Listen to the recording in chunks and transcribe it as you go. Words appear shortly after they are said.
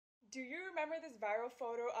Do you remember this viral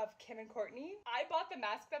photo of Kim and Courtney? I bought the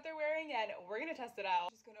mask that they're wearing and we're gonna test it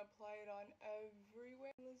out. Just gonna apply it on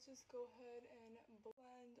everywhere. Let's just go ahead and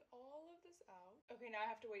blend all of this out. Okay, now I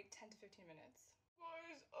have to wait 10 to 15 minutes.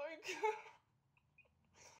 Guys, I can't.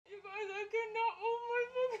 You guys, I cannot move my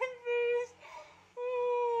fucking face.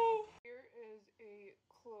 Oh. Here is a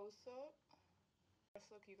close-up. Just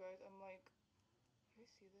look, you guys, I'm like, you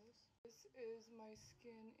guys see this? This is my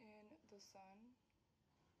skin in the sun.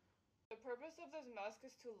 The purpose of this mask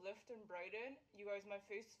is to lift and brighten. You guys, my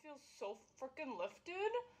face feels so freaking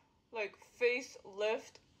lifted. Like, face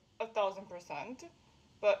lift 1000%.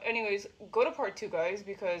 But anyways, go to part 2, guys,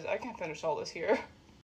 because I can't finish all this here.